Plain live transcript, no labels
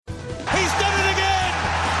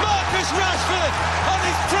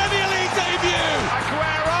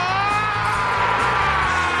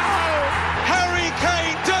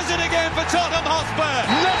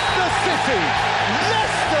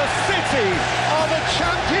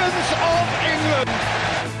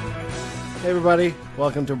everybody,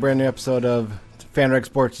 welcome to a brand new episode of FanRag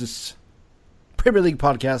Sports' Premier League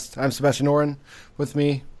Podcast. I'm Sebastian Oren. With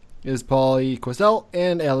me is Pauly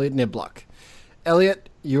and Elliott Niblock. Elliott,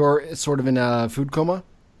 you're sort of in a food coma?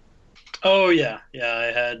 Oh, yeah.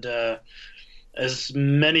 I had as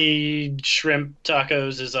many shrimp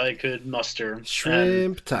tacos as I could muster.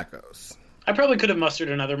 Shrimp tacos. I probably could have mustered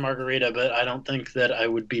another margarita, but I don't think that I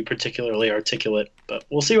would be particularly articulate. But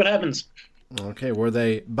we'll see what happens. Okay, were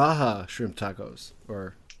they Baja shrimp tacos?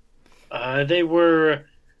 Or they were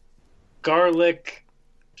garlic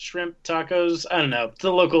shrimp tacos. I don't know. It's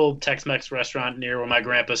the local Tex-Mex restaurant near where my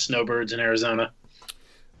grandpa snowbirds in Arizona.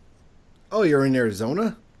 Oh, you're in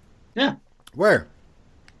Arizona? Yeah. Where?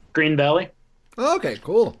 Green Valley. Oh, okay,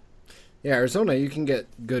 cool. Yeah, Arizona, you can get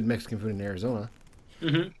good Mexican food in Arizona.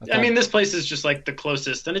 Mm-hmm. I mean, this place is just like the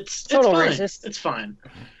closest, and it's fine. Racist. It's fine.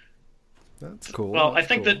 That's cool. Well, That's I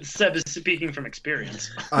think cool. that Seb is speaking from experience.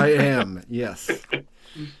 I am, yes.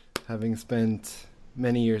 Having spent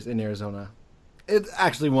many years in Arizona. It's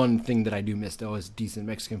actually one thing that I do miss, though, is decent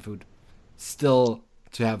Mexican food. Still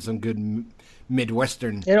to have some good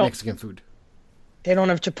Midwestern Mexican food. They don't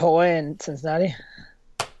have Chipotle in Cincinnati?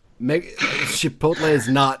 Chipotle is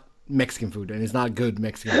not Mexican food, and it's not good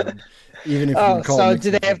Mexican food. Even if you call it so Mexican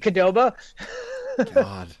do they have Qdoba?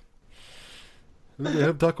 God. Do they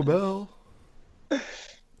have Taco Bell?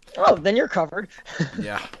 Oh, then you're covered.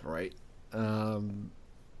 Yeah, right. How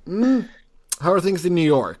are things in New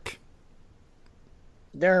York?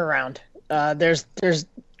 They're around. There's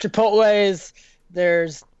Chipotle's.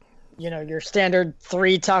 There's, your standard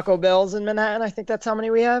 3 Taco Bells in Manhattan. I think that's how many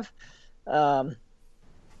we have. But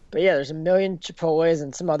yeah, there's a million Chipotle's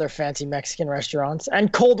and some other fancy Mexican restaurants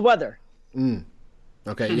and cold weather.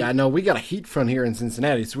 Okay, yeah, no, we got a heat front here in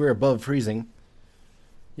Cincinnati, so we're above freezing.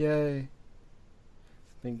 Yay.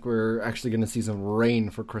 I think we're actually going to see some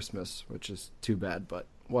rain for Christmas, which is too bad, but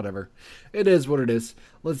whatever. It is what it is.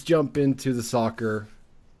 Let's jump into the soccer.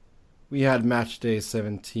 We had Matchday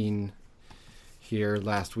 17 here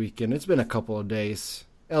last weekend. It's been a couple of days.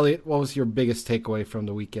 Elliott, what was your biggest takeaway from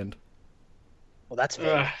the weekend? Well, that's me.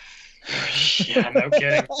 Yeah, no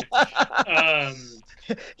kidding.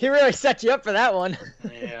 He really set you up for that one.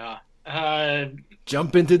 Yeah.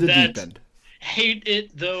 Jump into the deep end. Hate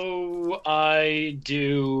it, though I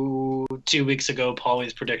do. 2 weeks ago,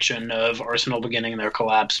 Pauly's prediction of Arsenal beginning their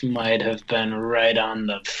collapse might have been right on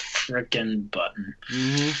the frickin' button.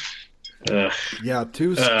 Mm-hmm. Yeah,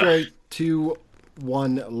 2 straight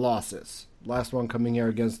 2-1 losses. Last one coming here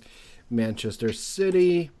against Manchester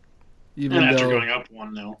City. Even after going up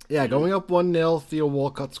 1-0. Yeah, going up 1-0. Theo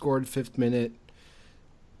Walcott scored 5th minute.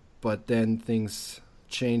 But then things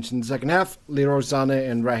changed in the second half. Leroy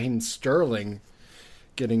Sané and Raheem Sterling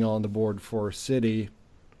getting on the board for City.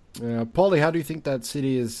 Pauly, how do you think that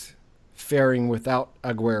City is faring without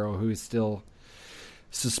Aguero, who is still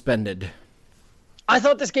suspended? I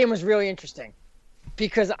thought this game was really interesting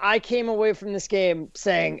because I came away from this game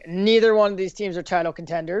saying neither one of these teams are title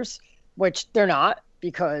contenders, which they're not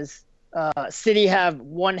because City have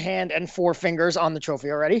 1 hand and 4 fingers on the trophy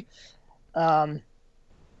already.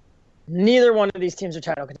 Neither one of these teams are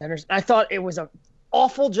title contenders. I thought it was an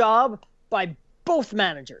awful job by both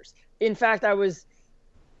managers. In fact, I was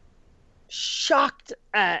shocked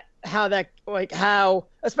at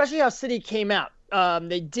especially how City came out.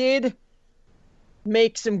 They did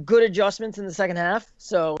make some good adjustments in the second half,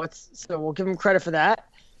 so we'll give them credit for that.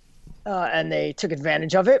 And they took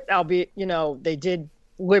advantage of it, albeit, they did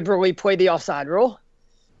liberally play the offside rule.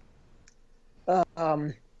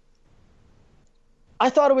 I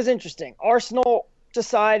thought it was interesting. Arsenal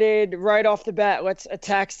decided right off the bat, let's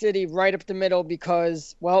attack City right up the middle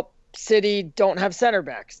because, City don't have center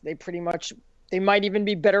backs. They might even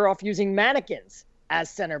be better off using mannequins as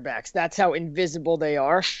center backs. That's how invisible they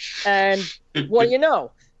are. And what do you know?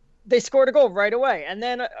 They scored a goal right away. And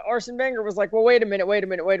then Arsene Wenger was like, well, wait a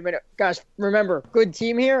minute. Guys, remember, good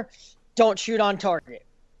team here. Don't shoot on target.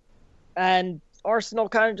 And Arsenal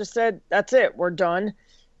kind of just said, that's it. We're done.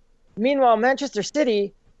 Meanwhile, Manchester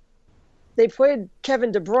City, they played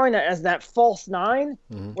Kevin De Bruyne as that false 9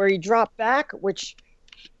 where he dropped back, which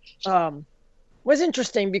was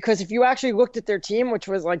interesting because if you actually looked at their team, which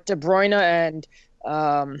was like De Bruyne and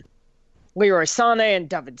Leroy Sané and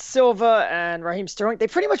David Silva and Raheem Sterling, they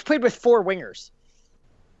pretty much played with 4 wingers.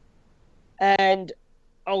 And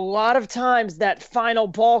a lot of times that final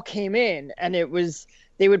ball came in and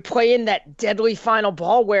they would play in that deadly final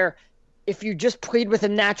ball where if you just played with a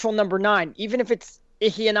natural number 9, even if it's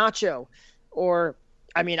Iheanacho or,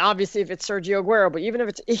 obviously if it's Sergio Aguero, but even if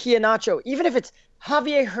it's Iheanacho, even if it's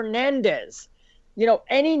Javier Hernandez,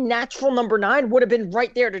 any natural number 9 would have been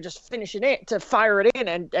right there to just finish it in, to fire it in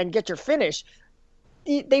and get your finish.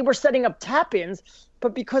 They were setting up tap-ins,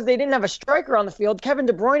 but because they didn't have a striker on the field, Kevin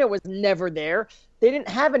De Bruyne was never there. They didn't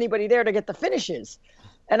have anybody there to get the finishes.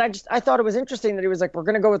 And I thought it was interesting that he was like, we're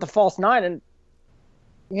going to go with the false 9. And,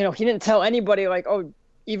 he didn't tell anybody like, oh,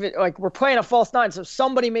 even like we're playing a false 9. So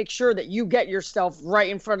somebody make sure that you get yourself right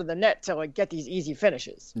in front of the net to like get these easy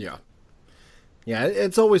finishes. Yeah. Yeah.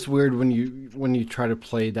 It's always weird when you try to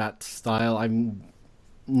play that style. I'm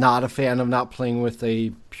not a fan of not playing with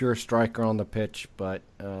a pure striker on the pitch, but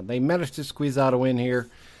they managed to squeeze out a win here.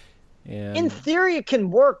 And in theory, it can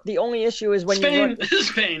work. The only issue is when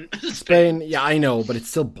Spain. Yeah, I know, but it's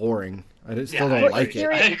still boring. I still don't like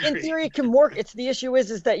it. In theory, it can work. It's the issue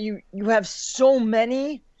is that you have so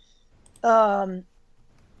many. You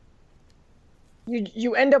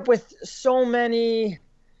end up with so many.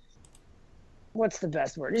 What's the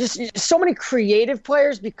best word? Just so many creative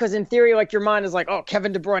players because in theory, like your mind is like, oh,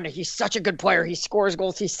 Kevin De Bruyne, he's such a good player. He scores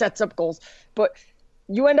goals. He sets up goals. But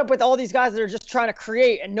you end up with all these guys that are just trying to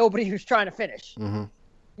create and nobody who's trying to finish. Mm-hmm.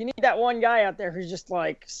 You need that one guy out there who's just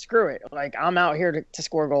like, screw it. Like, I'm out here to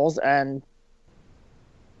score goals. And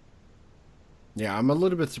yeah, I'm a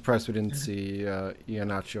little bit surprised we didn't see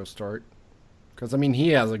Iheanacho start. Because, he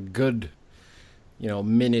has a good,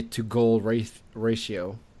 minute to goal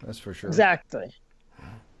ratio. That's for sure. Exactly.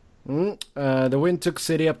 The win took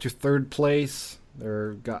City up to third place.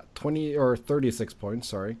 They got 36 points,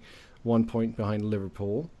 sorry. 1 point behind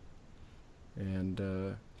Liverpool.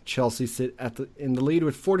 And Chelsea sit in the lead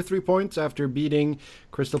with 43 points after beating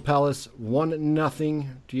Crystal Palace 1-0.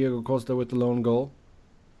 Diego Costa with the lone goal.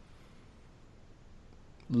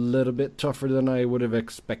 Little bit tougher than I would have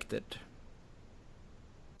expected.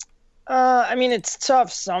 It's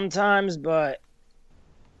tough sometimes, but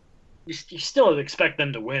you still expect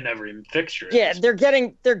them to win every fixture. Yeah, they're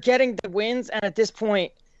getting the wins, and at this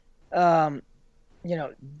point,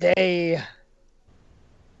 they.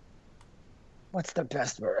 What's the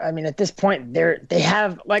best word? At this point, they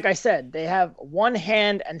have, like I said, they have one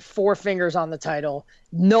hand and 4 fingers on the title.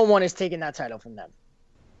 No one is taking that title from them.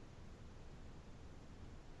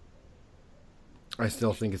 I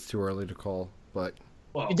still think it's too early to call, but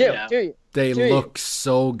you do, do you? They look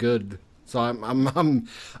so good. So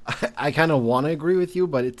I kind of want to agree with you,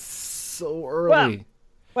 but it's so early.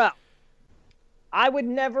 Well, I would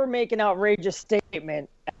never make an outrageous statement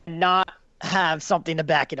and not have something to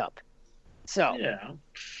back it up. So, yeah.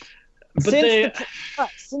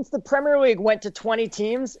 Since the Premier League went to 20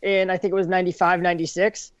 teams in, I think it was 95,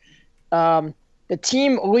 96, the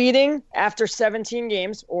team leading after 17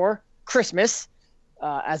 games, or Christmas,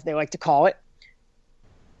 as they like to call it,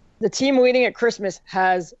 the team leading at Christmas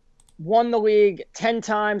has won the league 10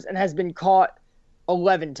 times and has been caught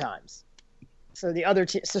 11 times. So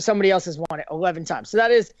somebody else has won it 11 times. So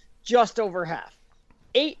that is just over half.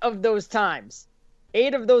 8 of those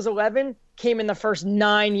 11 came in the first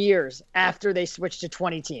 9 years after they switched to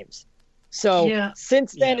 20 teams. So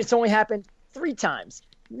since then, it's only happened 3 times.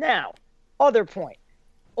 Now, other point,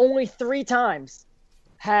 only 3 times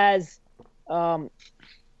has the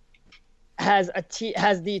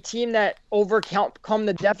team that overcome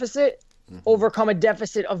the deficit overcome a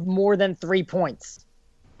deficit of more than 3 points.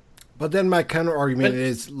 But then my counter argument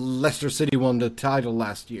is Leicester City won the title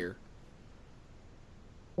last year.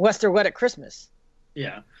 Leicester led at Christmas.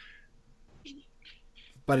 Yeah.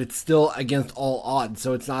 But it's still against all odds,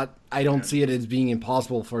 so it's not. I don't see it as being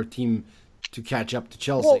impossible for a team to catch up to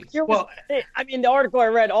Chelsea. The article I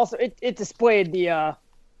read also it displayed the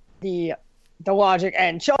logic,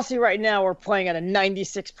 and Chelsea right now are playing at a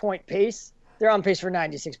 96-point pace. They're on pace for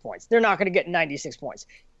 96 points. They're not going to get 96 points.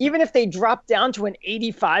 Even if they drop down to an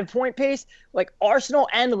 85-point pace, like Arsenal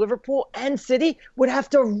and Liverpool and City would have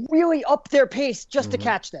to really up their pace just to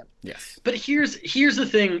catch them. Yes. But here's the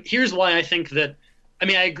thing. Here's why I think that –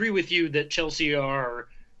 I agree with you that Chelsea are,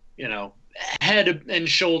 head and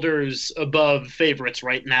shoulders above favorites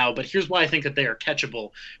right now. But here's why I think that they are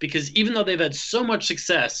catchable. Because even though they've had so much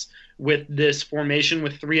success with this formation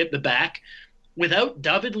with 3 at the back, without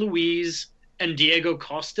David Luiz and Diego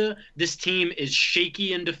Costa, this team is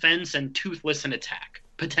shaky in defense and toothless in attack,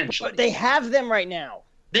 potentially. But they have them right now.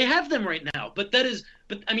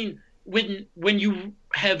 When you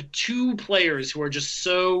have 2 players who are just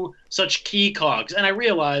such key cogs, and I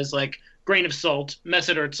realize, grain of salt,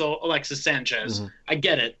 Mesut Ozil, Alexis Sanchez, I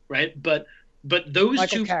get it, right? But those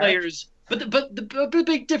Michael 2 Carrick. players, but the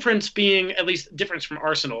big difference being, at least difference from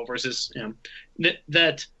Arsenal versus,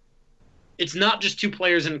 that it's not just 2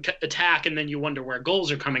 players in attack and then you wonder where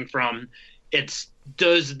goals are coming from. It's,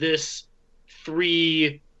 does this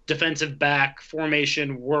 3 defensive back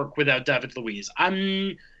formation work without David Luiz?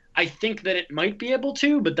 I think that it might be able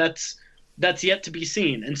to, but that's yet to be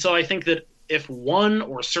seen. And so I think that if one,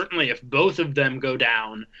 or certainly if both of them go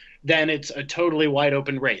down, then it's a totally wide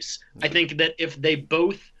open race. I think that if they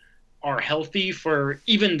both are healthy for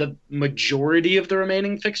even the majority of the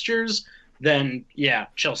remaining fixtures, then yeah,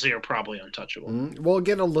 Chelsea are probably untouchable. We'll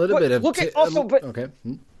get a little bit of okay.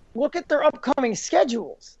 Look at their upcoming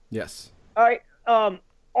schedules. Yes. All right.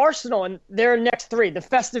 Arsenal and their next three, the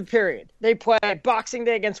festive period. They play Boxing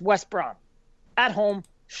Day against West Brom at home.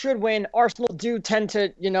 Should win. Arsenal do tend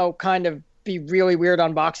to, kind of be really weird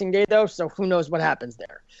on Boxing Day though, so who knows what happens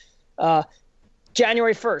there.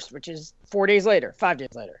 January 1st, which is 5 days later.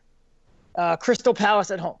 Crystal Palace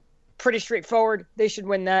at home. Pretty straightforward. They should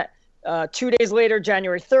win that. 2 days later,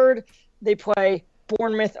 January 3rd, they play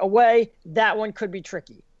Bournemouth away. That one could be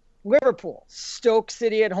tricky. Liverpool, Stoke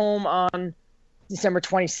City at home on December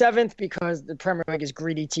 27th because the Premier League is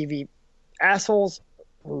greedy TV assholes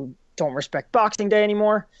who don't respect Boxing Day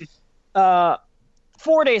anymore. 4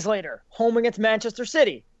 days later, home against Manchester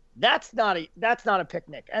City. That's not a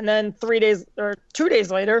picnic. And then 2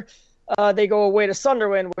 days later, they go away to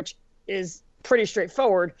Sunderland, which is pretty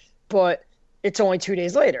straightforward, but it's only 2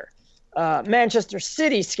 days later. Manchester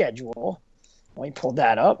City schedule. Let me pull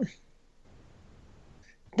that up.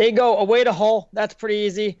 They go away to Hull. That's pretty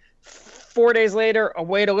easy. 4 days later,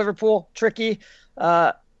 away to Liverpool. Tricky.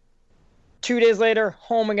 2 days later,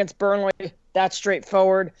 home against Burnley. That's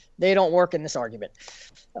straightforward. They don't work in this argument.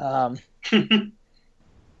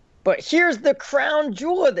 But here's the crown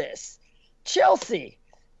jewel of this. Chelsea,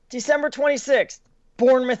 December 26th,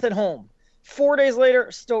 Bournemouth at home. 4 days later,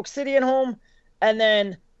 Stoke City at home. And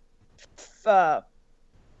then 4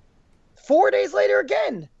 days later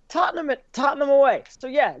again, Tottenham away. So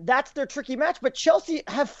yeah, that's their tricky match. But Chelsea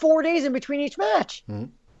have 4 days in between each match. Mm-hmm.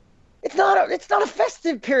 It's not a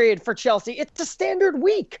festive period for Chelsea. It's a standard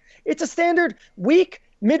week. It's a standard week,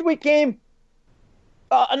 midweek game,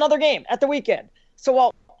 another game at the weekend. So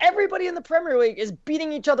while everybody in the Premier League is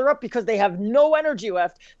beating each other up because they have no energy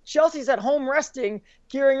left, Chelsea's at home resting,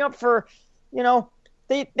 gearing up for,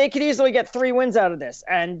 they could easily get 3 wins out of this.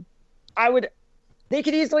 And they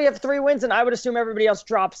could easily have 3 wins, and I would assume everybody else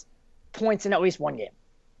drops points in at least one game.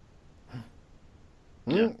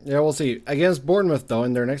 Yeah, we'll see. Against Bournemouth, though,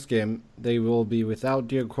 in their next game, they will be without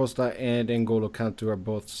Diego Costa and N'Golo Kanté are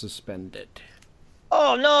both suspended.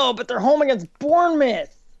 Oh, no, but they're home against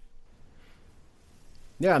Bournemouth.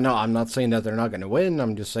 Yeah, no, I'm not saying that they're not going to win.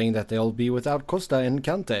 I'm just saying that they'll be without Costa and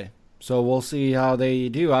Kanté. So we'll see how they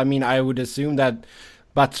do. I mean, I would assume that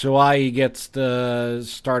Batshuayi gets the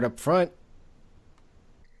start up front.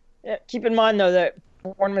 Yeah, keep in mind, though, that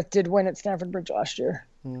Bournemouth did win at Stamford Bridge last year.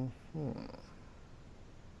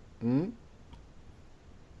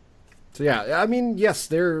 So, yeah, I mean, yes,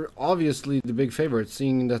 they're obviously the big favorites,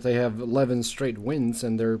 seeing that they have 11 straight wins,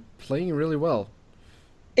 and they're playing really well.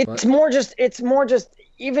 It's more just,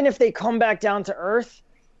 even if they come back down to earth,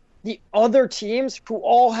 the other teams who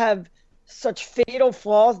all have such fatal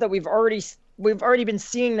flaws that we've already been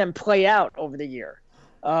seeing them play out over the year.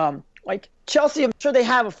 Like Chelsea, I'm sure they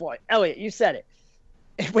have a flaw. Elliott, you said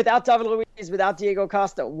it. Without David Luiz, without Diego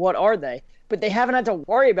Costa, what are they? But they haven't had to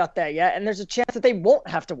worry about that yet, and there's a chance that they won't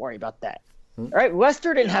have to worry about that. All right,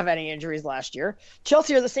 Leicester didn't have any injuries last year.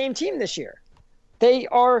 Chelsea are the same team this year. They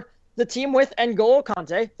are the team with N'Golo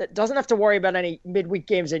Kanté that doesn't have to worry about any midweek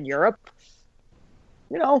games in Europe.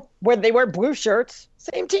 Where they wear blue shirts,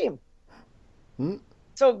 same team.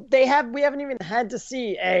 So we haven't even had to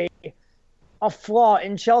see a flaw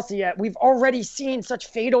in Chelsea yet. We've already seen such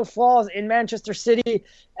fatal flaws in Manchester City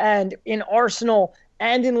and in Arsenal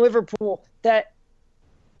and in Liverpool that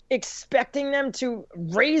expecting them to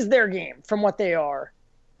raise their game from what they are,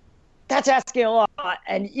 that's asking a lot.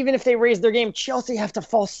 And even if they raise their game, Chelsea have to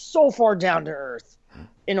fall so far down to earth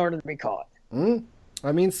in order to be caught.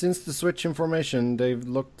 I mean, since the switch in formation, they've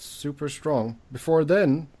looked super strong. Before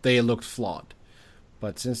then, they looked flawed.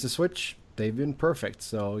 But since the switch, they've been perfect.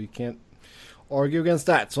 So you can't argue against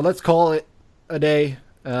that. So let's call it a day.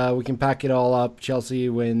 We can pack it all up. Chelsea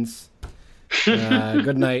wins.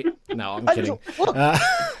 Good night. No, I'm kidding.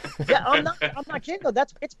 I'm not kidding though.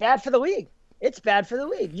 It's bad for the league. It's bad for the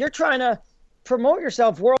league. You're trying to promote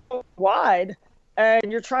yourself worldwide,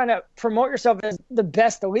 and you're trying to promote yourself as the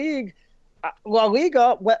best league. La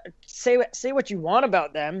Liga, say what you want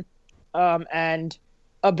about them, and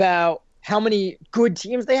about how many good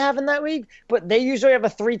teams they have in that league, but they usually have a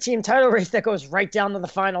 3-team title race that goes right down to the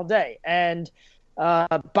final day. And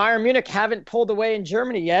Bayern Munich haven't pulled away in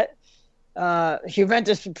Germany yet.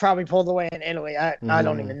 Juventus probably pulled away in Italy. I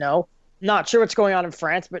don't even know. Not sure what's going on in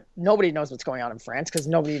France, but nobody knows what's going on in France because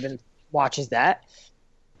nobody even watches that.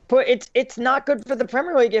 But it's not good for the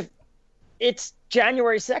Premier League if it's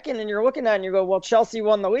January 2nd and you're looking at it and you go, well, Chelsea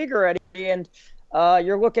won the league already. And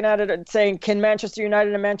you're looking at it and saying, can Manchester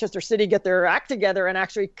United and Manchester City get their act together and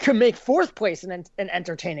actually can make fourth place in an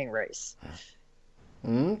entertaining race?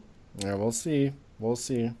 Yeah, we'll see. We'll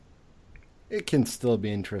see. It can still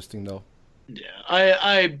be interesting, though. Yeah,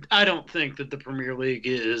 I don't think that the Premier League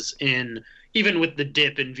is in, even with the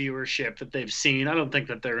dip in viewership that they've seen, I don't think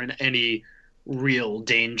that they're in any real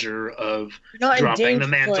danger of dropping the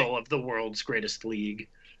mantle of the world's greatest league.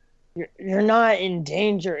 You're not in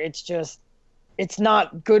danger. It's just, it's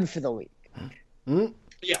not good for the league.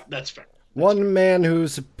 Yeah, that's fair. One man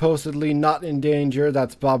who's supposedly not in danger,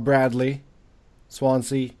 that's Bob Bradley.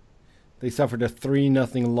 Swansea. They suffered a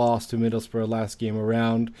 3-0 loss to Middlesbrough last game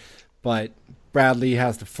around, but Bradley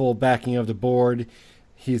has the full backing of the board.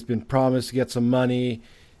 He's been promised to get some money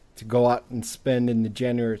to go out and spend in the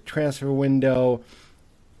January transfer window.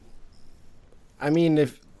 I mean,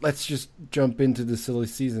 let's just jump into the silly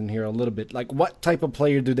season here a little bit. Like, what type of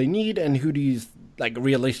player do they need, and who do you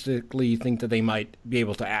realistically think that they might be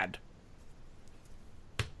able to add?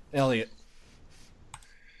 Elliott.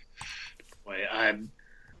 Wait,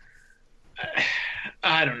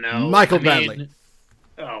 I don't know. Michael Bradley.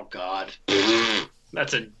 Oh God,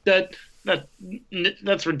 that's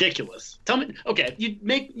ridiculous. Tell me, okay, you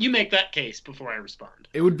make that case before I respond.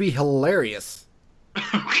 It would be hilarious.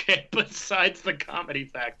 Okay, besides the comedy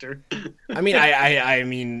factor. I mean, I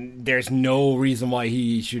mean, there's no reason why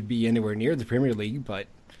he should be anywhere near the Premier League, but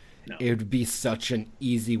it would be such an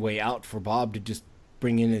easy way out for Bob to just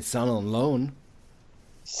bring in his son on loan.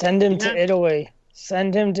 Send him to Italy.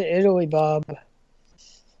 Send him to Italy, Bob.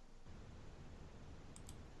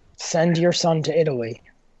 Send your son to Italy.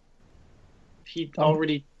 He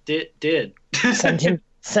already did. Send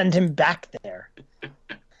him back there.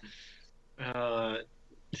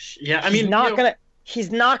 Yeah, I mean,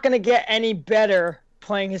 he's not gonna get any better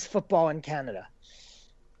playing his football in Canada.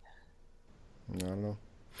 I don't know.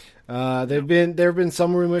 There have been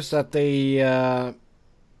some rumors that they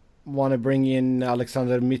want to bring in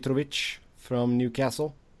Alexander Mitrovic from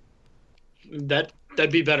Newcastle. That'd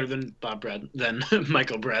be better than than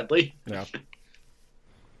Michael Bradley. Yeah.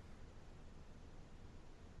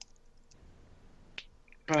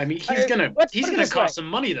 But I mean, he's gonna cost some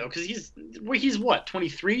money though, because he's what,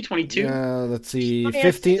 23, 22? Let's see,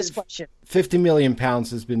 50 million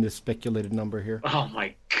pounds has been the speculated number here. Oh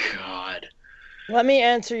my God. Let me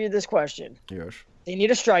answer you this question. Yes. They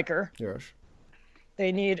need a striker. Yes.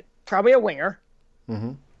 They need probably a winger.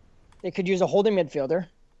 Mm-hmm. They could use a holding midfielder.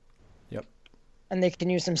 Yep. And they can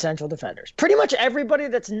use some central defenders. Pretty much everybody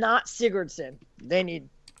that's not Sigurdsson, they need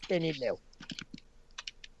new.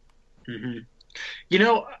 Mm-hmm. You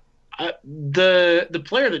know, the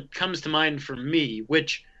player that comes to mind for me,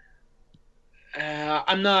 which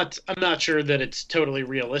I'm not sure that it's totally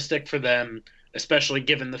realistic for them, especially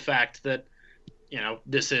given the fact that, you know,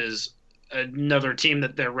 this is another team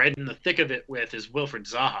that they're right in the thick of it with, is Wilfried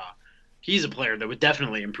Zaha. He's a player that would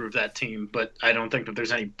definitely improve that team, but I don't think that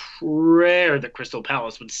there's any prayer that Crystal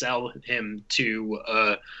Palace would sell him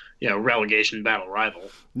to relegation battle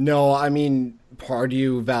rival. No, I mean,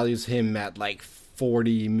 Pardew values him at like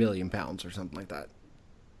 40 million pounds or something like that.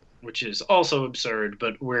 Which is also absurd,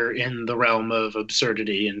 but we're in the realm of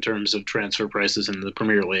absurdity in terms of transfer prices in the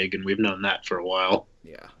Premier League, and we've known that for a while.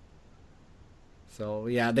 Yeah. So,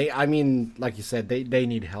 yeah, like you said, they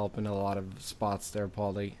need help in a lot of spots there,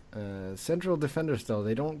 Pauly. Central defenders, though,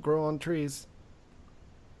 they don't grow on trees.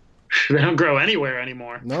 They don't grow anywhere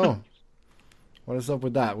anymore. No. What is up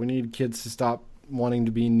with that? We need kids to stop wanting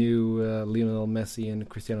to be new Lionel Messi and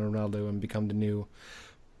Cristiano Ronaldo and become the new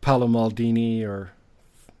Paolo Maldini or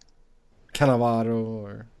Cannavaro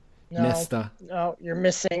or Nesta. No, you're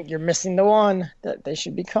missing the one that they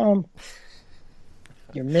should become.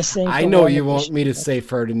 You're missing. I know you want me to say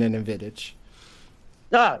Ferdinand and Vidic.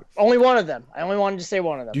 No, only one of them. I only wanted to say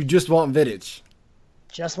one of them. You just want Vidic.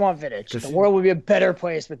 Just want Vidic. The world would be a better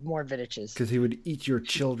place with more Vidics. Because he would eat your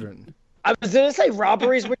children. I was going to say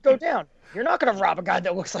robberies would go down. You're not going to rob a guy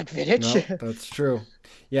that looks like Vidic. No, that's true.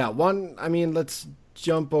 Yeah, let's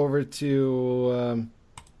jump over to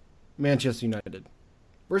Manchester United.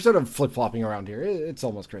 We're sort of flip-flopping around here. It's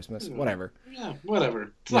almost Christmas. Whatever. Yeah,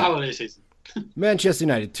 whatever. It's the holiday season. Manchester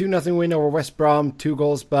United, 2-0 win over West Brom. 2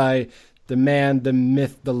 goals by the man, the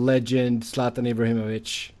myth, the legend, Zlatan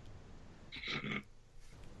Ibrahimovic.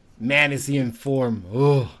 Man, is he in form.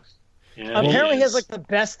 Oh. Yeah, apparently he has like the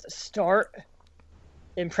best start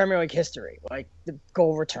in Premier League history, like the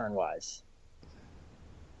goal return wise.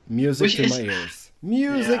 Music to my ears.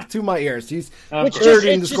 Music to my ears. He's Which third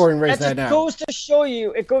in the scoring race right now. It goes to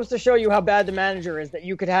show you how bad the manager is, that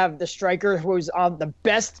you could have the striker who's on the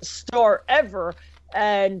best start ever,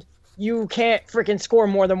 and you can't freaking score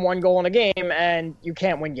more than one goal in a game, and you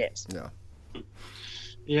can't win games. No.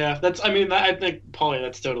 Yeah, I think, Pauly,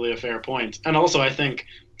 that's totally a fair point. And also, I think,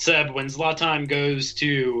 Seb, when Zlatan goes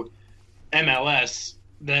to MLS,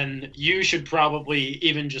 then you should probably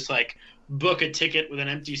even just, like, book a ticket with an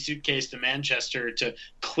empty suitcase to Manchester to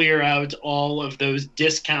clear out all of those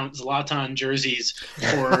discount Zlatan jerseys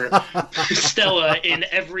for Stella in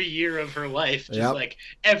every year of her life. Just like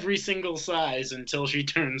every single size until she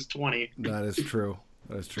turns 20. That is true.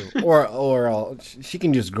 Or she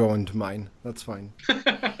can just grow into mine. That's fine.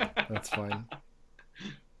 That's fine.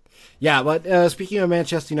 Yeah, but speaking of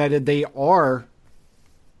Manchester United, they are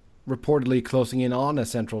reportedly closing in on a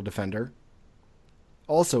central defender.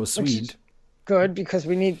 Also a Swede. Good, because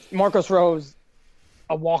we need Marcos Rose,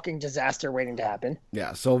 a walking disaster waiting to happen.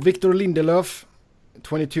 Yeah, so Victor Lindelöf,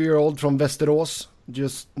 22-year-old from Västerås,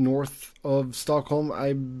 just north of Stockholm,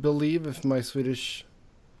 I believe, if my Swedish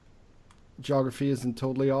geography isn't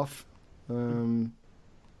totally off. Well,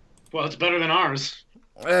 it's better than ours.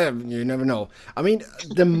 You never know. I mean,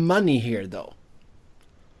 the money here, though.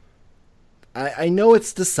 I know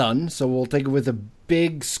it's the Sun, so we'll take it with a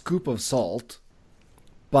big scoop of salt,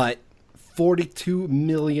 but 42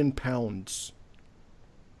 million pounds.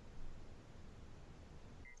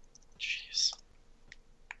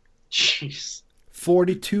 Jeez.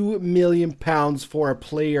 42 million pounds for a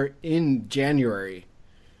player in January.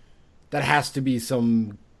 That has to be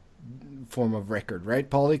some form of record, right,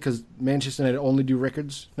 Pauly? Because Manchester United only do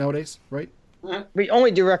records nowadays, right? We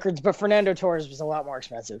only do records, but Fernando Torres was a lot more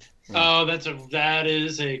expensive. Oh, that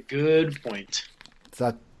is a good point.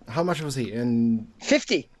 How much was he? In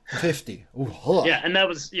 50. 50. Ooh, yeah, and that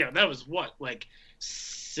was what, like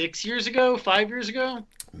 6 years ago, 5 years ago?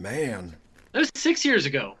 Man. That was 6 years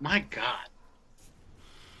ago. My God.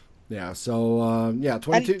 Yeah, so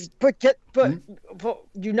 22. But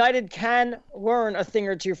United can learn a thing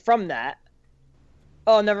or two from that.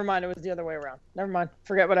 Oh, never mind. It was the other way around. Never mind.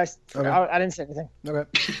 Forget what I didn't say anything.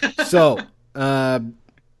 Okay. So,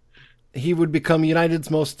 he would become United's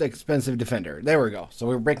most expensive defender. There we go. So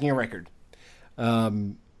we're breaking a record.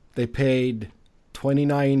 They paid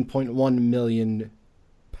 £29.1 million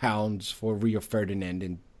for Rio Ferdinand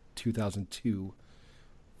in 2002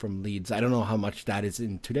 from Leeds. I don't know how much that is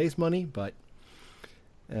in today's money, but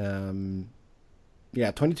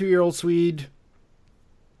 22-year-old Swede.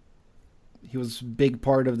 He was a big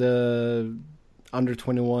part of the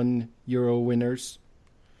under-21 Euro winners,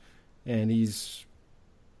 and he's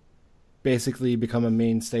basically become a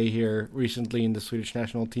mainstay here recently in the Swedish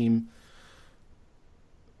national team.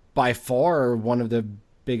 By far one of the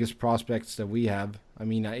biggest prospects that we have. I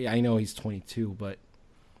mean, I know he's 22, but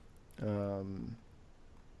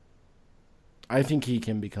I think he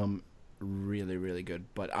can become really, really good.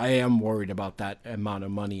 But I am worried about that amount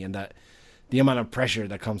of money and that the amount of pressure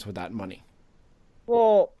that comes with that money.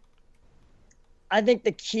 Well, I think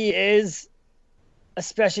the key is,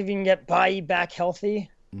 especially if you can get Bailly back healthy,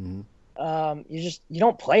 you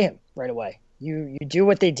don't play him right away. You do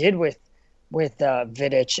what they did with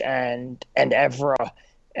Vidic and Evra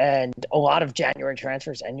and a lot of January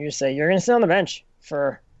transfers, and you say you're going to sit on the bench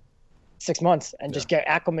for 6 months and just get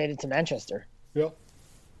acclimated to Manchester. Yeah.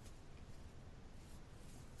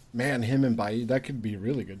 Man, him and Bailly, that could be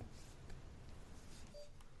really good.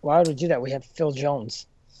 Why would we do that? We have Phil Jones.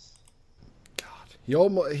 God, he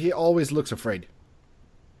always looks afraid.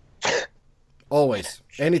 Always.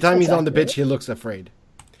 Anytime he's on the pitch, he looks afraid.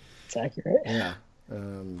 It's accurate. Yeah.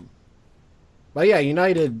 But yeah,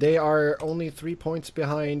 United, they are only 3 points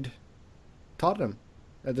behind Tottenham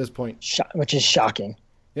at this point. Which is shocking.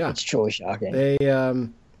 Yeah. It's truly shocking.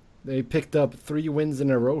 They picked up 3 wins in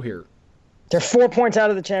a row here. They're 4 points out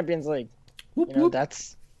of the Champions League. Whoop.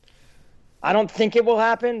 That's... I don't think it will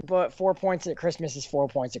happen, but 4 points at Christmas is 4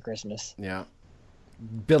 points at Christmas. Yeah.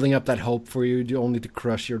 Building up that hope for you, only to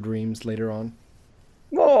crush your dreams later on.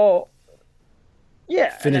 Well,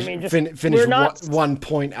 yeah. Finish 1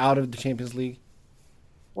 point out of the Champions League.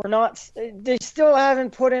 We're not. They still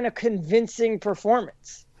haven't put in a convincing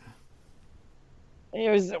performance. It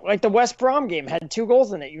was like the West Brom game had 2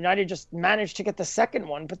 goals in it. United just managed to get the second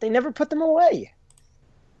one, but they never put them away.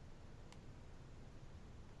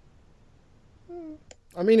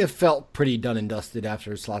 I mean, it felt pretty done and dusted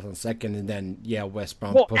after Zlatan's second, and then, West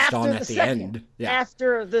Brom pushed on at the end. Yeah.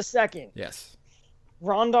 After the second. Yes.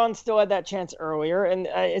 Rondon still had that chance earlier, and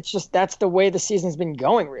it's just that's the way the season's been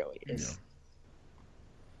going, really.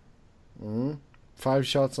 5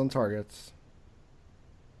 shots on targets.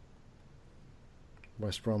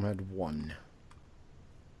 West Brom had 1.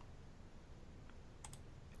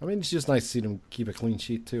 I mean, it's just nice to see them keep a clean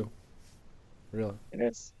sheet, too. Really. It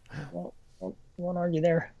is. Well, won't argue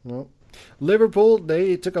there. Well, Liverpool,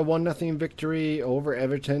 they took a 1-0 victory over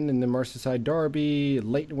Everton in the Merseyside derby.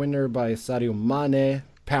 Late winner by Sadio Mane,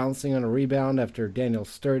 pouncing on a rebound after Daniel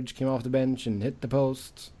Sturridge came off the bench and hit the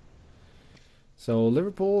post. So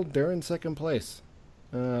Liverpool, they're in second place.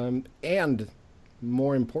 And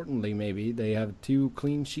more importantly, maybe, they have 2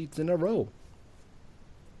 clean sheets in a row.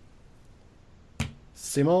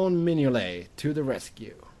 Simone Mignolet to the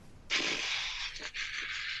rescue.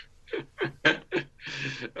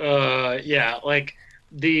 Yeah, like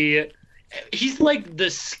he's like the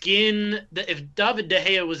skin that if David De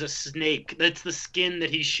Gea was a snake, that's the skin that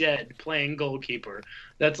he shed playing goalkeeper.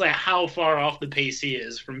 That's like how far off the pace he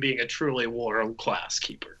is from being a truly world-class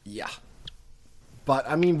keeper. Yeah. But,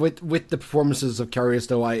 I mean, with the performances of Karius,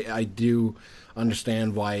 though, I do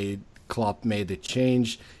understand why Klopp made the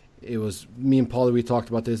change. It was, me and Pauly, we talked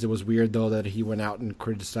about this. It was weird, though, that he went out and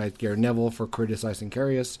criticized Gary Neville for criticizing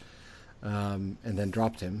Karius, and then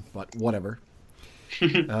dropped him, but whatever.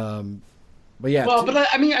 But yeah. Well, but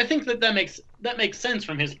I mean, I think that makes sense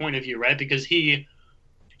from his point of view, right? Because he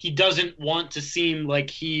doesn't want to seem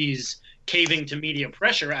like he's caving to media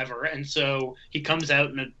pressure ever, and so he comes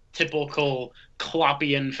out in a typical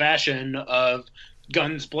Kloppian fashion of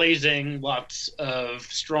guns blazing, lots of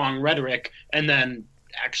strong rhetoric, and then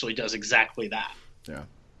actually does exactly that. Yeah.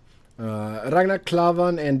 Ragnar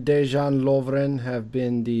Klavan and Dejan Lovren have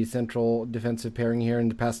been the central defensive pairing here in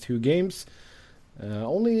the past 2 games.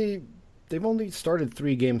 They've only started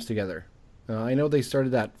 3 games together. I know they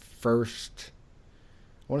started that first.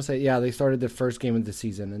 I want to say, yeah, they started the first game of the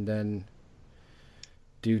season, and then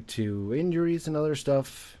due to injuries and other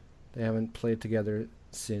stuff, they haven't played together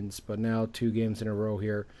since. But now 2 games in a row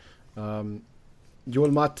here. Joel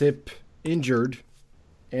Matip injured,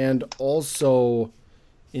 and also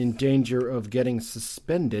in danger of getting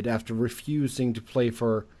suspended after refusing to play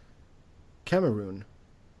for Cameroon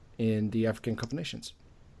in the African Cup of Nations.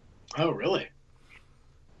 Oh, really?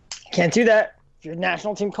 Can't do that. If your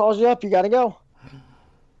national team calls you up, you got to go.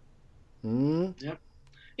 Yep.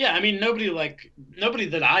 Yeah, I mean, nobody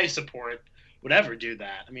that I support would ever do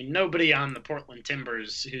that. I mean, nobody on the Portland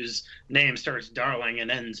Timbers whose name starts Darling and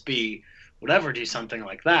ends B would ever do something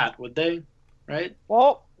like that, would they? Right?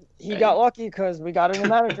 Well, he got lucky because we got a new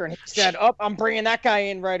manager, and he said, I'm bringing that guy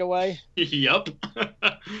in right away. Yup.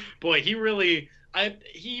 Boy, he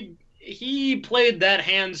played that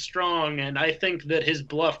hand strong, and I think that his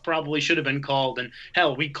bluff probably should have been called. And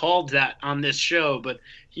hell, we called that on this show, but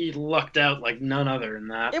he lucked out like none other in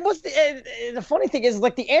that. It was the funny thing is,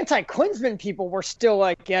 like, the anti-Klinsmann people were still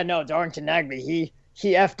like, yeah, no, Darlington Nagbe, he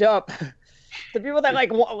effed up. The people that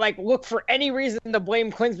like look for any reason to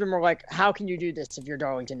blame Klinsmann were like, how can you do this if you're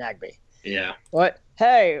Darlington Nagbe? Yeah. But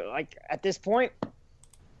hey, like, at this point,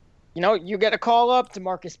 you get a call up.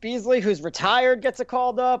 DeMarcus Beasley, who's retired, gets a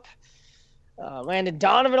call up. Landon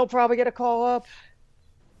Donovan will probably get a call up.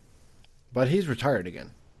 But he's retired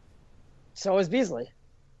again. So is Beasley.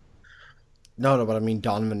 No, but I mean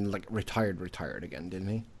Donovan retired again, didn't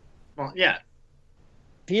he? Well, yeah.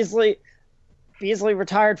 Beasley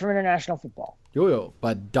retired from international football.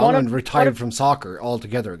 But Donovan retired from soccer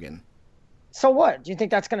altogether again. So what? Do you think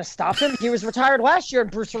that's going to stop him? He was retired last year, and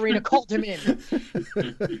Bruce Arena called him in.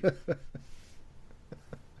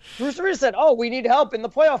 Bruce Arena said, we need help in the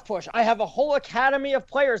playoff push. I have a whole academy of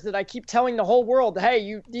players that I keep telling the whole world,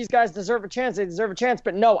 hey, these guys deserve a chance. They deserve a chance.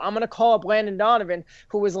 But no, I'm going to call up Landon Donovan,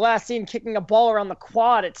 who was last seen kicking a ball around the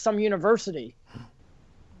quad at some university.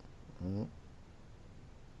 Mm-hmm.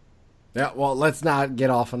 Yeah, well, let's not get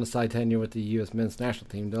off on a side tangent with the U.S. men's national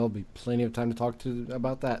team. There'll be plenty of time to talk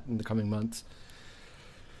about that in the coming months.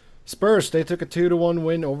 Spurs, they took a 2-1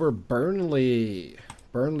 win over Burnley.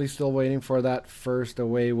 Burnley still waiting for that first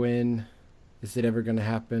away win. Is it ever going to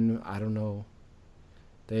happen? I don't know.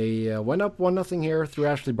 They went up 1-0 here through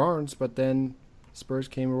Ashley Barnes, but then Spurs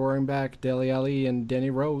came roaring back. Dele Alli and Danny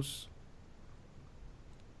Rose.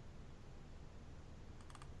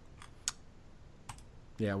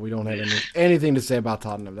 Yeah, we don't have anything to say about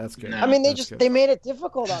Tottenham. That's good. I mean, they made it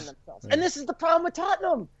difficult on themselves. Yeah. And this is the problem with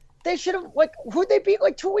Tottenham. They should have, who'd they beat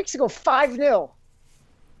 2 weeks ago? 5-0.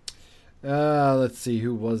 Let's see.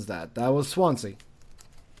 Who was that? That was Swansea.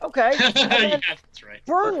 Okay. Yeah, that's right.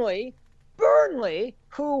 Burnley,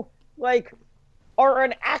 who, are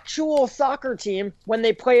an actual soccer team when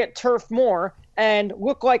they play at Turf Moor and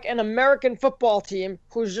look like an American football team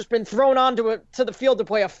who's just been thrown onto to the field to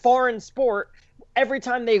play a foreign sport every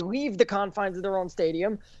time they leave the confines of their own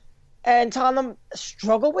stadium. And Tottenham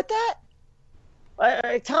struggle with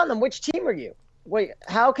that? Tottenham, which team are you? Wait,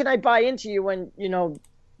 how can I buy into you when,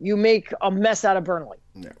 you make a mess out of Burnley?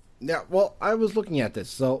 Yeah, well, I was looking at this.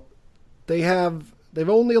 So they've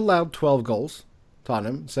only allowed 12 goals,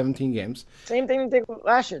 Tottenham, 17 games. Same thing they did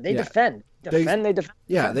last year. They defend. They defend.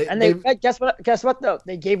 Yeah. Guess what, though?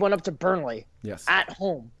 They gave one up to Burnley. Yes. At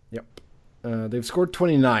home. Yep. They've scored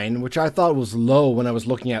 29, which I thought was low when I was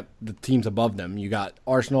looking at the teams above them. You got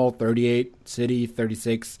Arsenal, 38, City,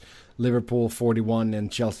 36, Liverpool, 41,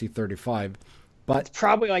 and Chelsea, 35. But it's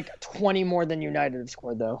probably like 20 more than United have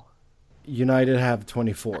scored, though. United have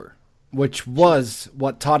 24, which was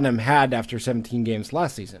what Tottenham had after 17 games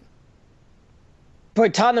last season.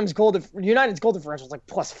 But United's goal differential is like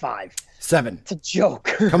 +5. 7. It's a joke.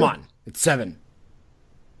 Come on. It's 7.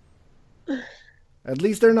 At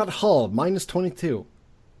least they're not Hull, -22.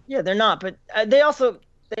 Yeah, they're not. But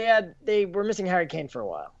they were missing Harry Kane for a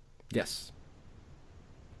while. Yes.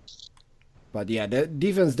 But yeah, the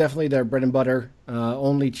defense definitely their bread and butter.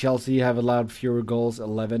 Only Chelsea have allowed fewer goals,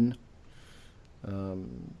 11.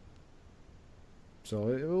 So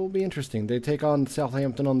it will be interesting. They take on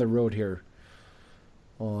Southampton on the road here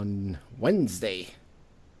on Wednesday.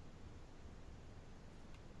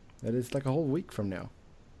 That is like a whole week from now.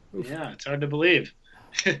 Oof. Yeah, it's hard to believe.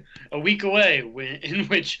 A week away, in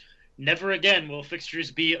which never again will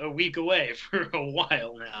fixtures be a week away for a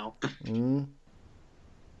while now.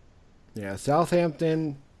 Yeah,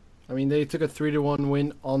 Southampton, they took a 3-1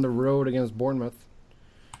 win on the road against Bournemouth.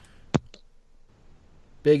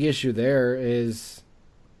 Big issue there is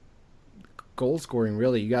goal scoring,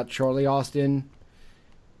 really. You got Charlie Austin,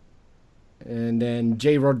 and then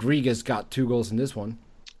Jay Rodriguez got 2 goals in this one.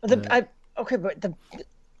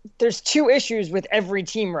 There's 2 issues with every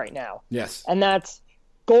team right now. Yes. And that's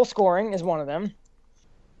goal scoring is one of them.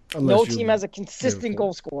 No team has a consistent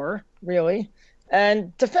goal scorer, really.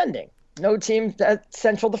 And defending. No team has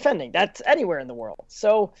central defending. That's anywhere in the world.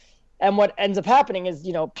 So, and what ends up happening is,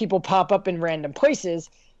 people pop up in random places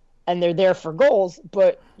and they're there for goals,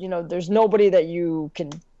 but, there's nobody that you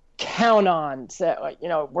can count on. Say,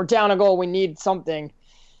 we're down a goal, we need something.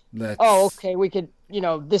 Okay, we could,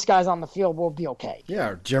 this guy's on the field, we'll be okay.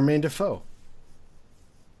 Yeah, Jermaine Defoe.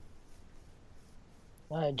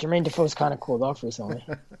 Jermaine Defoe's kind of cooled off recently.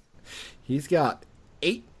 He's got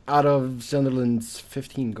 8 out of Sunderland's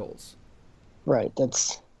 15 goals. Right,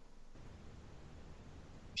 that's...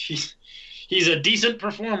 He's a decent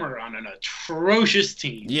performer on an atrocious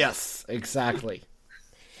team. Yes, exactly.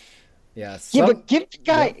 Yes. Yeah, but give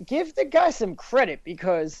the guy some credit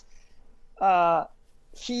because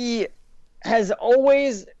he has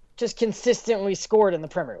always just consistently scored in the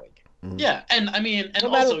Premier League. Mm-hmm. Yeah, and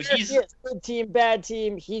also he's good team, bad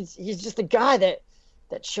team. He's just a guy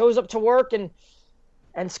that shows up to work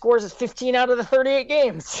and scores 15 out of the 38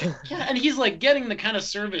 games. Yeah, and he's like getting the kind of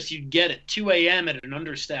service you'd get at 2 a.m. at an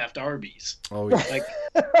understaffed Arby's. Oh yeah, like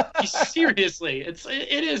seriously, it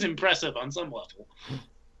is impressive on some level.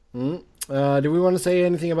 Mm-hmm. Do we want to say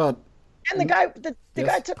anything about? And the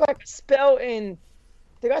guy took like a spell in.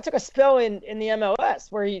 The guy took a spell in the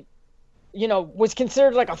MLS where he, was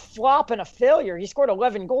considered like a flop and a failure. He scored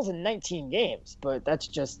 11 goals in 19 games, but that's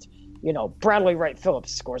just. Bradley Wright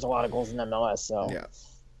Phillips scores a lot of goals in MLS, so... Yeah.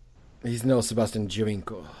 He's no Sebastian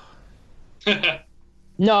Giovinco.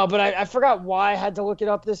 No, but I forgot why I had to look it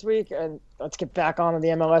up this week, and let's get back onto the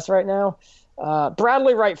MLS right now.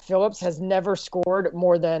 Bradley Wright Phillips has never scored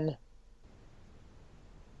more than...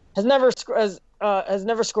 Has never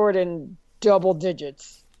scored in double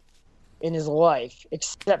digits in his life,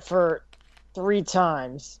 except for 3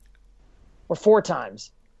 times, or 4 times.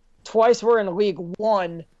 Twice were in League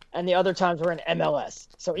One, and the other times were in MLS.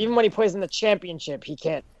 So even when he plays in the championship, he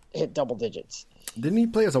can't hit double digits. Didn't he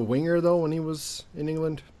play as a winger, though, when he was in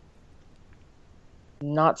England?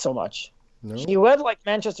 Not so much. No? He led,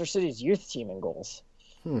 Manchester City's youth team in goals.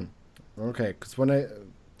 Okay, because when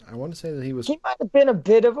I want to say that he was... He might have been a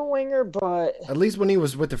bit of a winger, but... At least when he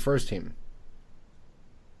was with the first team.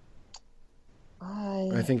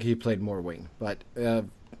 I think he played more wing, but...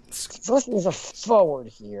 Listen, there's a forward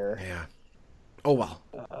here. Yeah. Oh, well.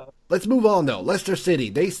 Let's move on, though. Leicester City,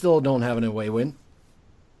 they still don't have an away win.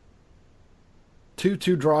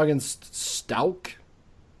 2-2 draw against Stoke.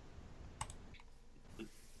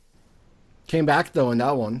 Came back, though, in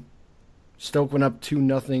that one. Stoke went up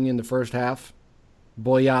 2-0 in the first half.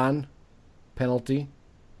 Boyan, penalty.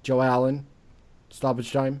 Joe Allen,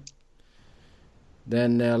 stoppage time.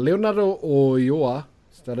 Then Leonardo Oyoa.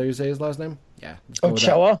 Is that how you say his last name? Yeah.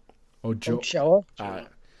 Ochoa. Ochoa. Ochoa.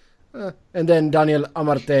 And then Daniel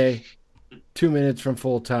Amarte 2 minutes from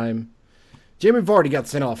full time. Jamie Vardy got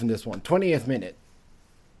sent off in this one, 20th minute.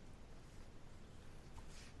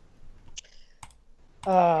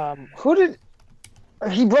 Who did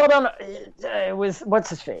he brought on? It was what's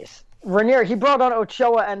his face? Ranieri. He brought on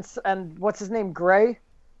Ochoa and what's his name? Gray.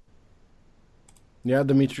 Yeah,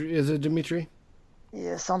 Dimitri. Is it Dimitri?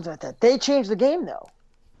 Yeah, something like that. They changed the game though.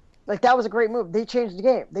 Like that was a great move. They changed the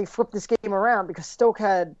game. They flipped this game around because Stoke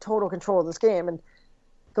had total control of this game, and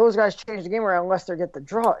those guys changed the game around unless they get the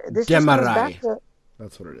draw. This just comes back to,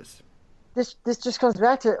 that's what it is. This just comes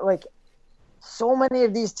back to like so many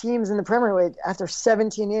of these teams in the Premier League after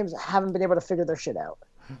 17 games haven't been able to figure their shit out.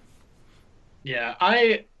 Yeah,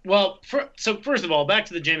 so first of all, back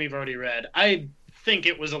to the Jamie Vardy red. I think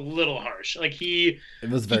it was a little harsh. Like he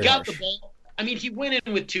got the ball. I mean, he went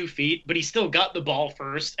in with 2 feet, but he still got the ball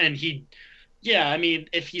first, and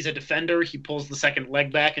if he's a defender, he pulls the second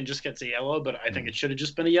leg back and just gets a yellow, but I think it should have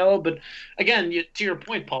just been a yellow. But again, to your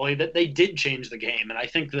point, Pauly, that they did change the game, and I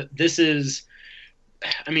think that this is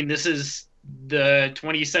the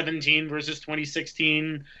 2017 versus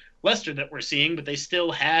 2016 Leicester that we're seeing, but they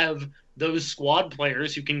still have those squad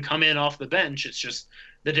players who can come in off the bench. It's just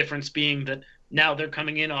the difference being that now they're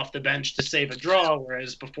coming in off the bench to save a draw,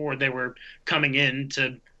 whereas before they were coming in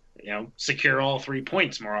to, secure all 3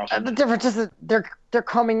 points more often. The difference is that they're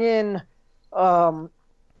coming in. They're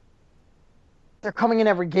coming in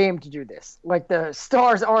every game to do this. Like the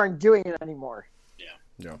stars aren't doing it anymore.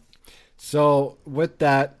 Yeah. So with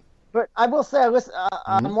that, but I will say,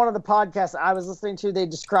 on one of the podcasts I was listening to, they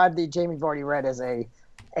described the Jamie Vardy red as a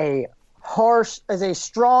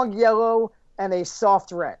strong yellow and a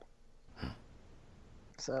soft red.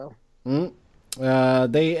 So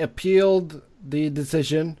they appealed the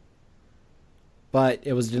decision, but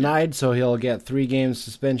it was denied, so he'll get 3 games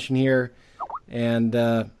suspension here.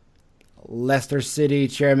 And Leicester City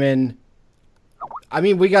chairman,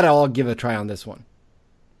 we got to all give a try on this one.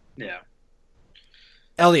 Yeah.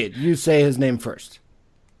 Elliot, you say his name first.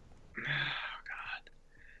 Oh,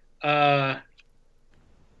 God.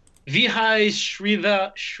 Vihai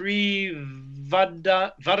Shrivadana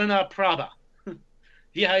Prabha.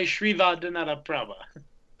 Vihai Shrivadana Prabha.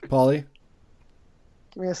 Pauly?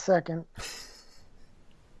 Give me a second.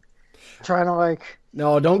 Trying to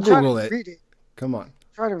No, don't Google it. Read it. Come on.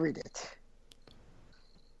 Try to read it.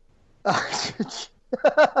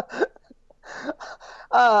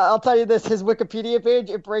 I'll tell you this, his Wikipedia page,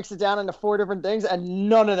 it breaks it down into 4 different things, and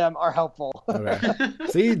none of them are helpful. Okay.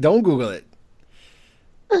 See, don't Google it.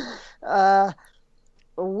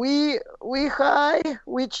 Wikai,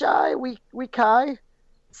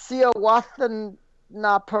 Siawathan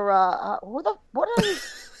Napara. What are you?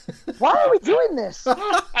 Why are we doing this?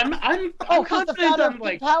 I'm he's the founder of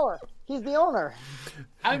Big Power. He's the owner.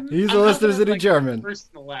 He's the Leicester City chairman. First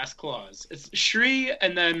and the last clause. It's Shri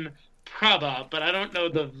and then Prabha, but I don't know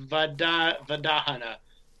the Vadahana.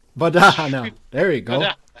 Vadahana. There you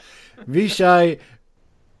go. Vishai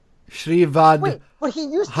Shrivadhana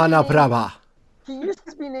Prabha. He used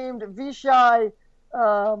to be named Vishai,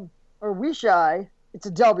 or Wishai. It's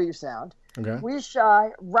a W sound. Okay.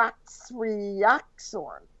 Wishai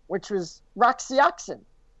Raxiaxorn, which was Raxiaxon.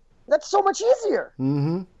 That's so much easier.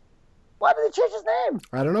 Mm-hmm. Why did they change his name?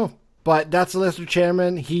 I don't know. But that's the Leicester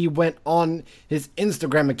chairman. He went on his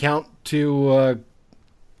Instagram account to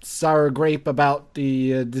sour grape about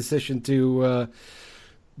the decision to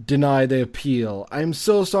deny the appeal. I'm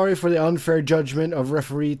so sorry for the unfair judgment of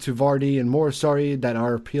referee to Vardy, and more sorry that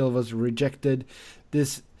our appeal was rejected.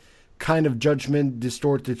 This kind of judgment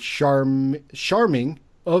distorted charming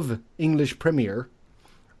of English Premier.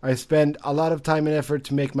 I spent a lot of time and effort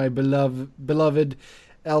to make my beloved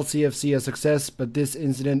LCFC a success, but this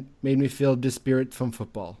incident made me feel disparate from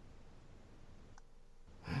football.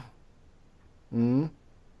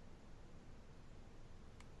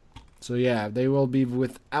 So yeah, they will be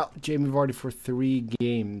without Jamie Vardy for 3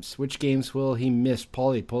 games. Which games will he miss?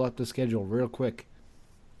 Pauly, pull up the schedule real quick.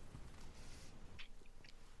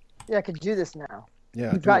 Yeah, I could do this now.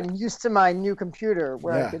 Yeah, I've gotten used to my new computer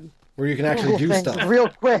where you can actually do stuff real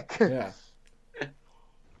quick. Yeah.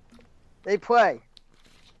 They play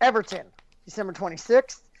Everton, December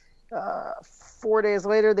 26th. 4 days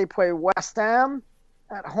later, they play West Ham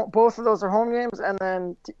at home. Both of those are home games, and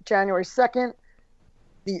then January 2nd,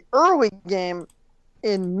 the early game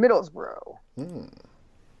in Middlesbrough.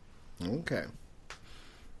 Okay.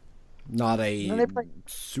 Not a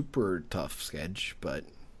super tough sketch, but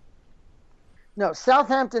no,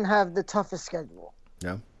 Southampton have the toughest schedule.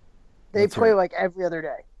 Yeah. They play like every other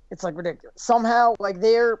day. It's like ridiculous. Somehow, like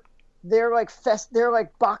their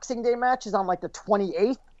Boxing Day match is on like the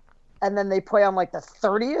 28th, and then they play on like the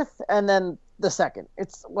 30th, and then the 2nd.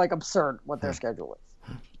 It's like absurd what their schedule is.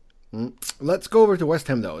 Let's go over to West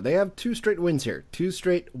Ham, though. They have 2 straight wins here. 2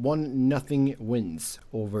 straight 1-0 wins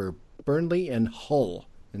over Burnley and Hull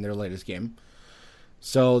in their latest game.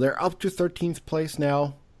 So they're up to 13th place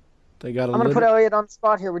now. They got I'm going to put Elliott on the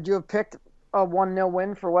spot here. Would you have picked a 1-0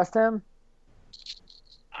 win for West Ham?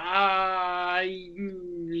 No,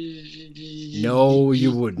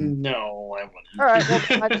 you wouldn't. No, I wouldn't. All right,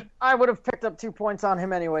 well, I would have picked up 2 points on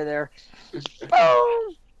him anyway there.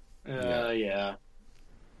 Boom! Yeah.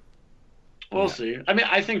 We'll see. I mean,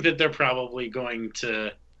 I think that they're probably going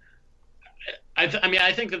to.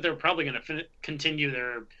 I think that they're probably going to continue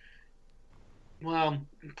their. Well,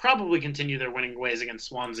 probably continue their winning ways against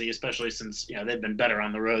Swansea, especially since they've been better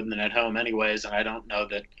on the road than at home, anyways. And I don't know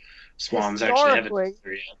that Swans actually have it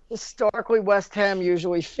yet. Historically, West Ham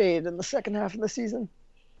usually fade in the second half of the season.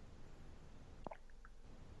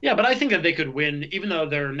 Yeah, but I think that they could win, even though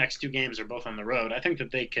their next 2 games are both on the road. I think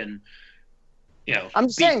that they can. I'm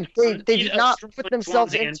saying they did not put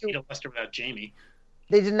themselves into Leicester without Jamie.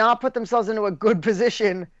 They did not put themselves into a good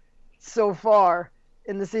position so far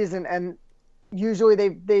in the season, and usually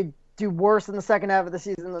they do worse in the second half of the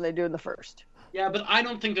season than they do in the first. Yeah, but I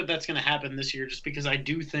don't think that that's going to happen this year, just because I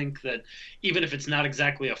do think that even if it's not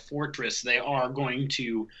exactly a fortress, they are going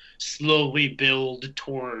to slowly build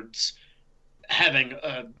towards having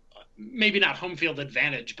a maybe not home field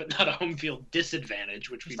advantage, but not a home field disadvantage,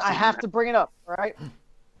 which we've seen. I have to bring it up, right?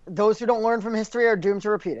 Those who don't learn from history are doomed to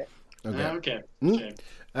repeat it. Okay.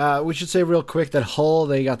 We should say real quick that Hull,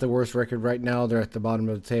 they got the worst record right now. They're at the bottom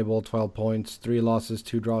of the table, 12 points, 3 losses,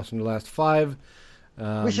 2 draws in the last 5.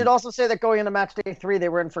 We should also say that going into Matchday 3, they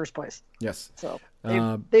were in first place. Yes. So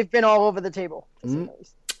they've been all over the table.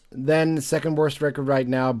 Then second worst record right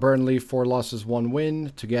now, Burnley, 4 losses, 1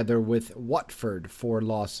 win, together with Watford, 4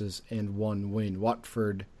 losses and 1 win.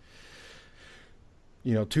 Watford,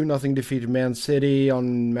 2-0 defeated Man City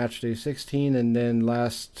on Matchday 16, and then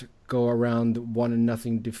last go around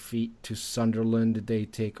 1-0 defeat to Sunderland. They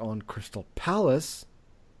take on Crystal Palace,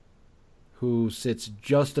 who sits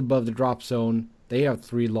just above the drop zone. They have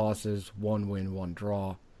 3 losses, 1 win, 1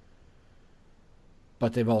 draw.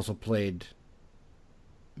 But they've also played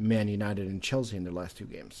Man United and Chelsea in their last 2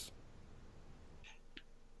 games.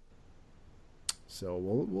 So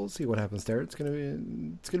we'll see what happens there. It's gonna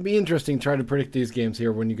be interesting trying to predict these games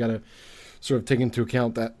here when you gotta sort of take into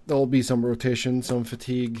account that there'll be some rotation, some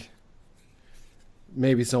fatigue.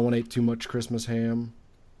 Maybe someone ate too much Christmas ham.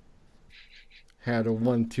 Had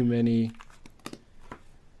one too many,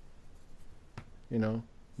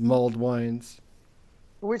 mulled wines.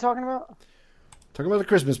 What are we talking about? Talking about the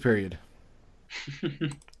Christmas period.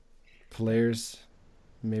 Players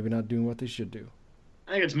maybe not doing what they should do.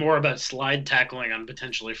 I think it's more about slide tackling on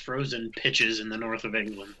potentially frozen pitches in the north of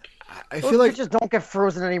England. I feel like pitches don't get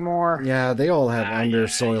frozen anymore. Yeah, they all have under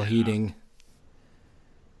soil heating.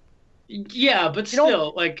 Yeah, but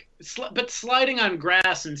still, but sliding on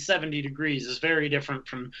grass in 70 degrees is very different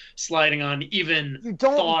from sliding on even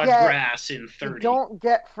thawed grass in 30. You don't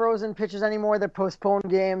get frozen pitches anymore. They postpone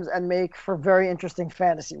games and make for very interesting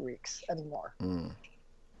fantasy weeks anymore.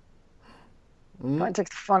 It takes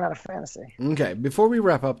the fun out of fantasy. Okay, before we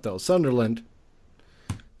wrap up, though, Sunderland,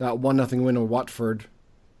 that 1-0 win over Watford.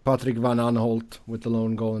 Patrick van Aanholt with the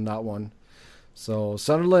lone goal in that one. So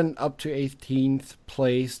Sunderland up to 18th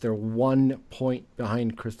place. They're 1 point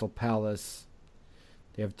behind Crystal Palace.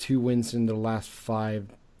 They have 2 wins in their last 5.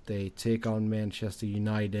 They take on Manchester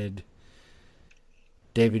United.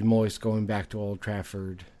 David Moyes going back to Old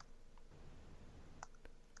Trafford.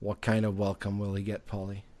 What kind of welcome will he get,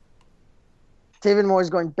 Pauly? David Moyes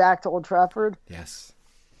going back to Old Trafford? Yes.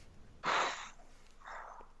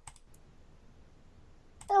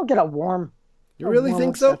 They'll get a warm. You really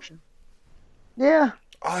think reception. So? Yeah.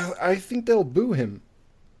 I think they'll boo him.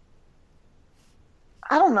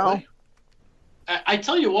 I don't know. I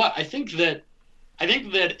tell you what, I think that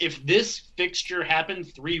if this fixture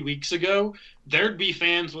happened 3 weeks ago, there'd be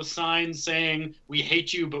fans with signs saying, "We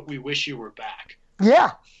hate you, but we wish you were back."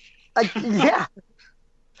 Yeah. Yeah.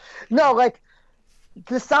 No,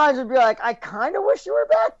 the signs would be like, "I kind of wish you were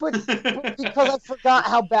back, but because I forgot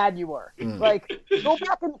how bad you were."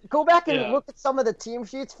 Go back and look at some of the team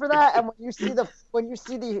sheets for that, and when you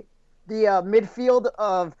see the midfield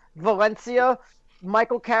of Valencia,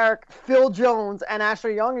 Michael Carrick, Phil Jones, and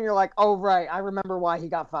Ashley Young, and you're like, "Oh right, I remember why he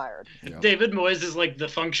got fired." Yeah. David Moyes is like the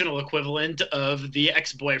functional equivalent of the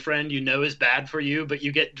ex-boyfriend is bad for you, but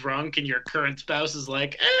you get drunk and your current spouse is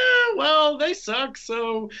like, well, they suck,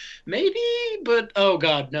 so maybe, but oh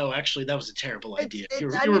god, no, actually that was a terrible idea. You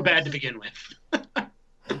were bad to begin with.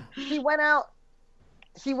 he went out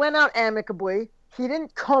amicably. He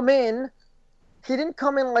didn't come in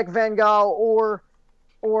like Van Gaal or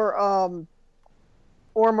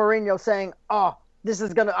Mourinho saying, "Oh,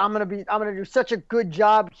 I'm gonna do such a good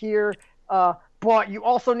job here, but you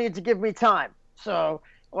also need to give me time." So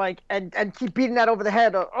and keep beating that over the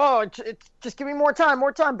head. It's just give me more time.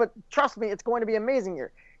 But trust me, it's going to be amazing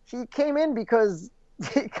here. He came in because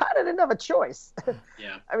he kind of didn't have a choice.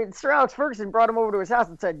 Yeah. I mean, Sir Alex Ferguson brought him over to his house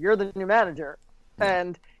and said, "You're the new manager,"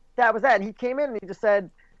 and that was that. And he came in and he said,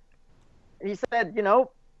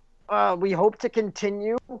 we hope to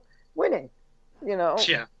continue winning.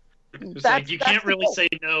 Yeah. It's like you can't really say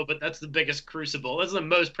no, but that's the biggest crucible. That's the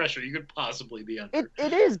most pressure you could possibly be under.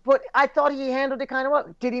 It is, but I thought he handled it kind of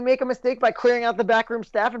well. Did he make a mistake by clearing out the backroom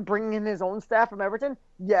staff and bringing in his own staff from Everton?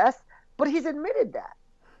 Yes, but he's admitted that.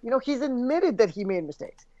 He's admitted that he made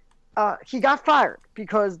mistakes. He got fired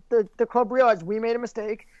because the club realized we made a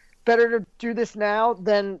mistake. Better to do this now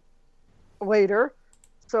than later.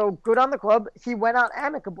 So good on the club. He went out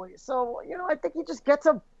amicably. So, I think he just gets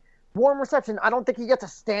a warm reception. I don't think he gets a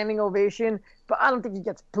standing ovation, but I don't think he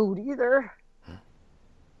gets booed either.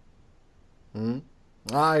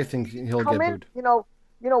 I think he'll get booed.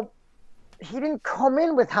 He didn't come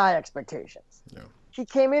in with high expectations. No. He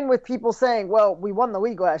came in with people saying, well, we won the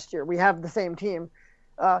league last year. We have the same team.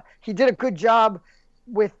 He did a good job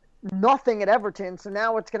with nothing at Everton. So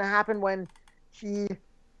now what's going to happen when he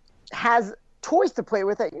has toys to play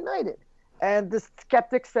with at United? And the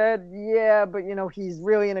skeptic said, yeah, but, he's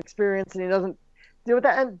really inexperienced and he doesn't deal with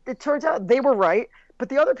that. And it turns out they were right, but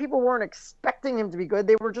the other people weren't expecting him to be good.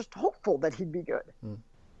 They were just hopeful that he'd be good.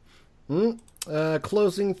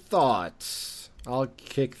 Closing thoughts. I'll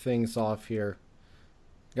kick things off here.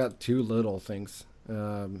 Got two little things.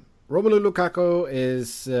 Romelu Lukaku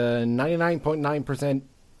is 99.9%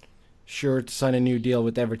 sure to sign a new deal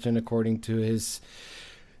with Everton, according to his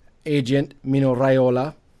agent, Mino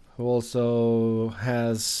Raiola, who also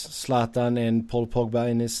has Zlatan and Paul Pogba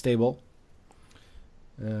in his stable.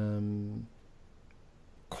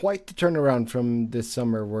 Quite the turnaround from this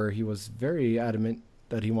summer, where he was very adamant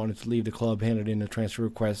that he wanted to leave the club, handed in a transfer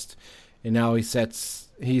request, and now he's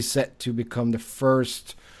set to become the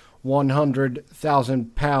first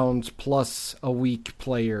 £100,000 plus a week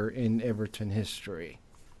player in Everton history.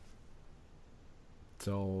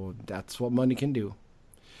 So that's what money can do.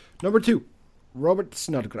 Number 2, Robert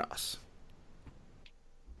Snodgrass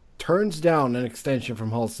turns down an extension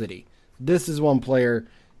from Hull City. This is one player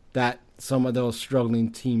that some of those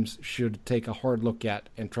struggling teams should take a hard look at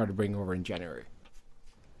and try to bring over in January.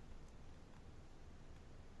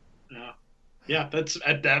 Yeah, that's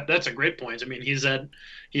a great point. I mean, he's in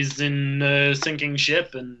a sinking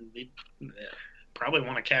ship, and he probably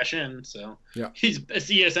want to cash in. So yeah,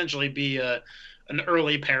 he essentially be an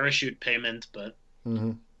early parachute payment, but.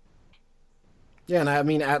 Mm-hmm. Yeah, and I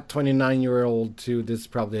mean, at 29-year-old too, this is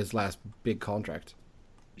probably his last big contract.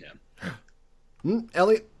 Yeah.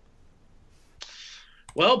 Elliot?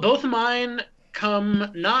 Well, both of mine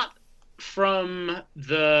come not from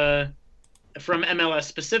MLS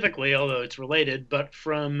specifically, although it's related, but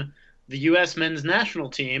from the U.S. men's national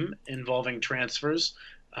team involving transfers.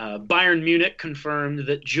 Bayern Munich confirmed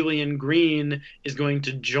that Julian Green is going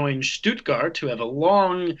to join Stuttgart, who have a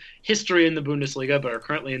long history in the Bundesliga, but are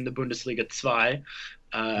currently in the Bundesliga 2.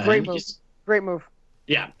 Great move.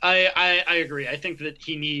 Yeah, I agree. I think that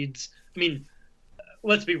he needs... I mean,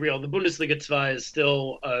 let's be real. The Bundesliga 2 is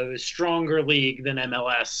still a stronger league than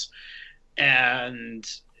MLS, and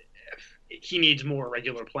he needs more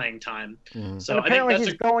regular playing time. Mm-hmm. So and apparently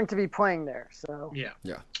he's going to be playing there. So yeah.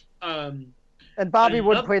 And Bobby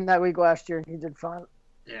Wood played in that league last year, and he did fine.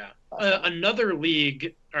 Yeah. Another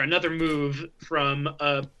move from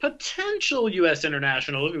a potential U.S.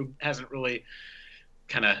 international who hasn't really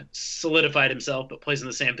kind of solidified himself but plays in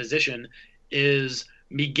the same position is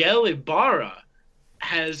Miguel Ibarra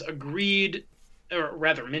has agreed, or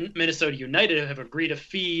rather Minnesota United have agreed a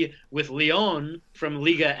fee with Lyon from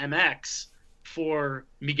Liga MX for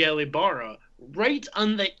Miguel Ibarra right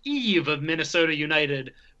on the eve of Minnesota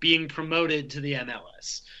United being promoted to the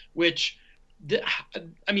MLS, which,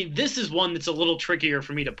 I mean, this is one that's a little trickier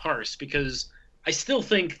for me to parse because I still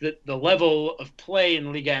think that the level of play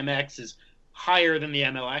in Liga MX is higher than the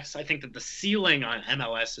MLS. I think that the ceiling on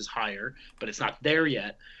MLS is higher, but it's not there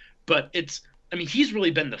yet. But he's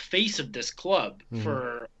really been the face of this club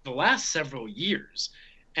for the last several years.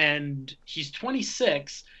 And he's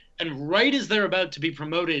 26, and right as they're about to be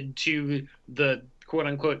promoted to the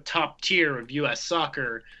quote-unquote top tier of U.S.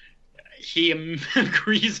 soccer, he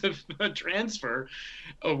agrees of a transfer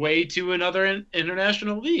away to another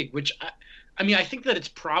international league, which, I mean, I think that it's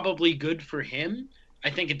probably good for him.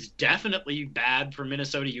 I think it's definitely bad for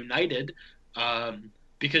Minnesota United,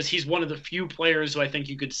 because he's one of the few players who I think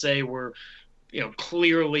you could say were,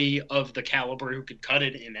 clearly of the caliber who could cut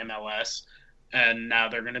it in MLS. And now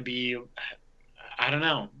they're going to be, I don't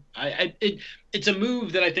know. It's a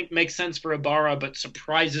move that I think makes sense for Ibarra, but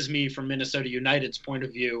surprises me from Minnesota United's point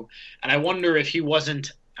of view. And I wonder if he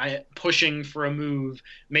wasn't pushing for a move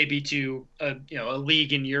maybe to a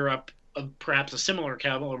league in Europe of perhaps a similar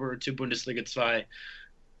caliber to Bundesliga 2,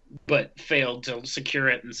 but failed to secure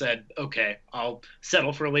it and said, okay, I'll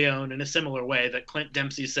settle for Lyon in a similar way that Clint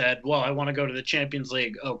Dempsey said, well, I want to go to the Champions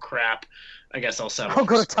League. Oh, crap. I guess I'll settle. I'll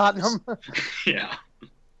go to Tottenham. Yeah.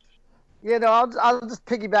 Yeah, no, I'll just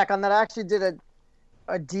piggyback on that. I actually did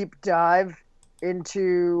a deep dive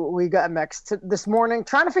into Liga MX this morning,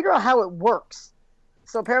 trying to figure out how it works.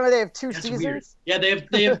 So apparently they have two seasons. Weird. Yeah,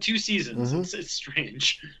 they have 2 seasons. Mm-hmm. It's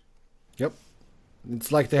strange. Yep.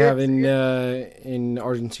 It's like they have in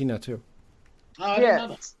Argentina too. Oh, I didn't know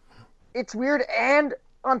that. It's weird, and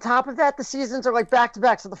on top of that, the seasons are like back to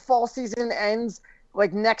back. So the fall season ends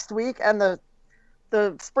like next week, and the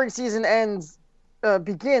spring season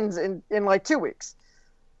begins in like 2 weeks,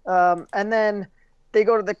 and then they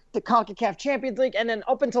go to the CONCACAF Champions League, and then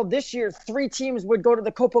up until this year, 3 teams would go to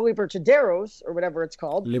the Copa Libertadores or whatever it's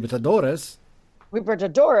called. Libertadores,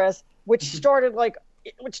 which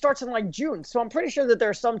starts in like June. So I'm pretty sure that there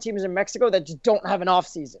are some teams in Mexico that just don't have an off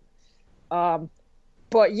season.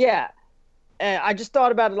 But yeah, I just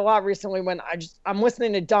thought about it a lot recently when I'm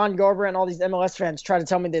listening to Don Garber and all these MLS fans try to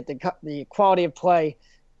tell me that the quality of play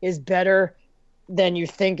is better than you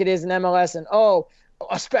think it is in MLS. And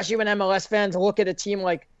especially when MLS fans look at a team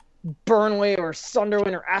like Burnley or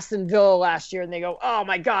Sunderland or Aston Villa last year and they go, oh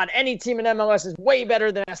my God, any team in MLS is way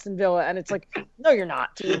better than Aston Villa. And it's like, no, you're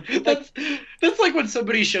not. That's like when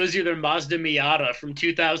somebody shows you their Mazda Miata from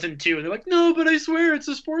 2002 and they're like, no, but I swear it's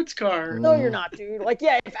a sports car. No, you're not, dude. Like,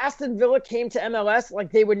 yeah, if Aston Villa came to MLS,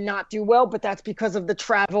 like they would not do well, but that's because of the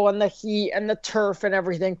travel and the heat and the turf and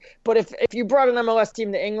everything. But if you brought an MLS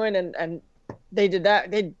team to England and they did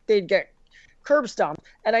that, they'd get curb stomped.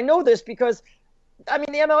 And I know this because the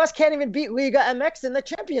MLS can't even beat Liga MX in the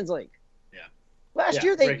Champions League. Yeah. Last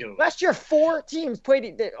year 4 teams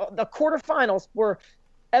played the quarterfinals were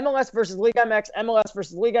MLS versus Liga MX, MLS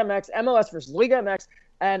versus Liga MX, MLS versus Liga MX,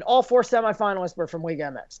 and all 4 semifinalists were from Liga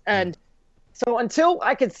MX. And so until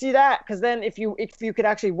I could see that, because then if you could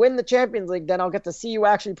actually win the Champions League, then I'll get to see you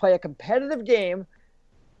actually play a competitive game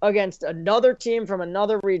against another team from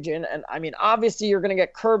another region. And obviously you're going to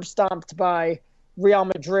get curb stomped by Real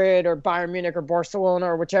Madrid or Bayern Munich or Barcelona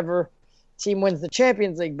or whichever team wins the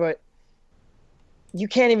Champions League, but you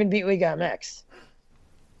can't even beat Liga MX.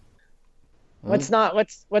 Let's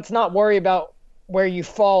not worry about where you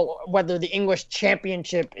fall, whether the English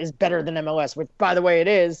Championship is better than MLS, which by the way it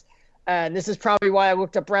is. And this is probably why I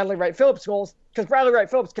looked up Bradley Wright Phillips goals, because Bradley Wright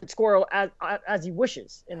Phillips could score as he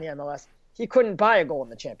wishes in the MLS. He couldn't buy a goal in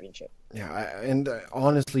the Championship. Yeah, and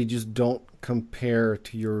honestly, just don't compare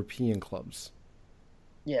to European clubs.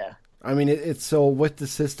 Yeah. It's so with the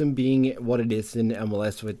system being what it is in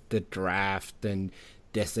MLS with the draft and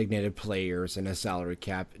designated players and a salary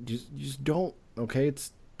cap, just don't, okay?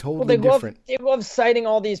 It's totally different. They love citing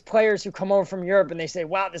all these players who come over from Europe and they say,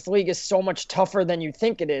 wow, this league is so much tougher than you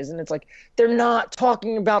think it is. And it's like, they're not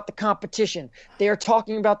talking about the competition. They are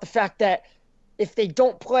talking about the fact that if they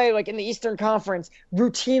don't play like in the Eastern Conference,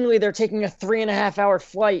 routinely they're taking a 3.5-hour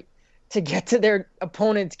flight to get to their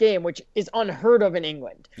opponent's game, which is unheard of in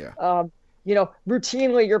England. Yeah.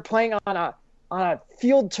 Routinely you're playing on a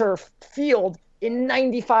field turf field in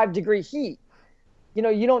 95-degree heat. You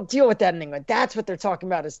don't deal with that in England. That's what they're talking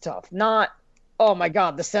about is tough. Not, oh my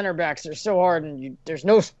God, the center backs are so hard and there's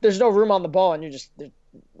no room on the ball and the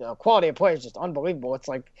quality of play is just unbelievable. It's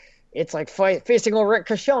like facing Rick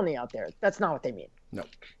Koscielny out there. That's not what they mean. No.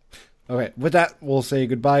 Okay, with that, we'll say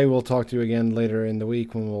goodbye. We'll talk to you again later in the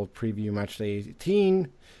week when we'll preview Matchday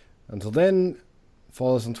 18. Until then,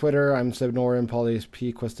 follow us on Twitter. I'm Seb Noren, Pauly is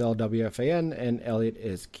P. Questel, WFAN, and Elliott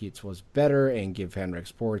is Keats Was Better, and give FanRec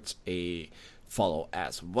Sports a follow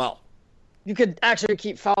as well. You could actually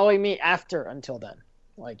keep following me after until then.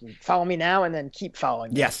 Like, you follow me now and then keep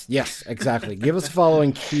following me. Yes, exactly. Give us a follow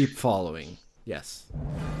and keep following. Yes.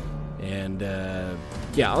 And,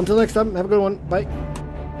 until next time, have a good one. Bye.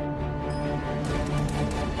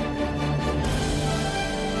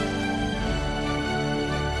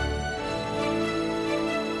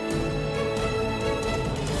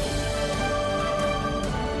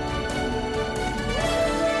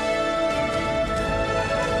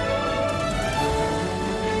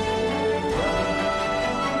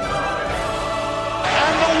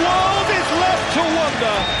 to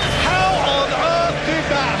wonder how on earth did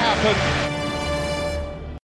that happen.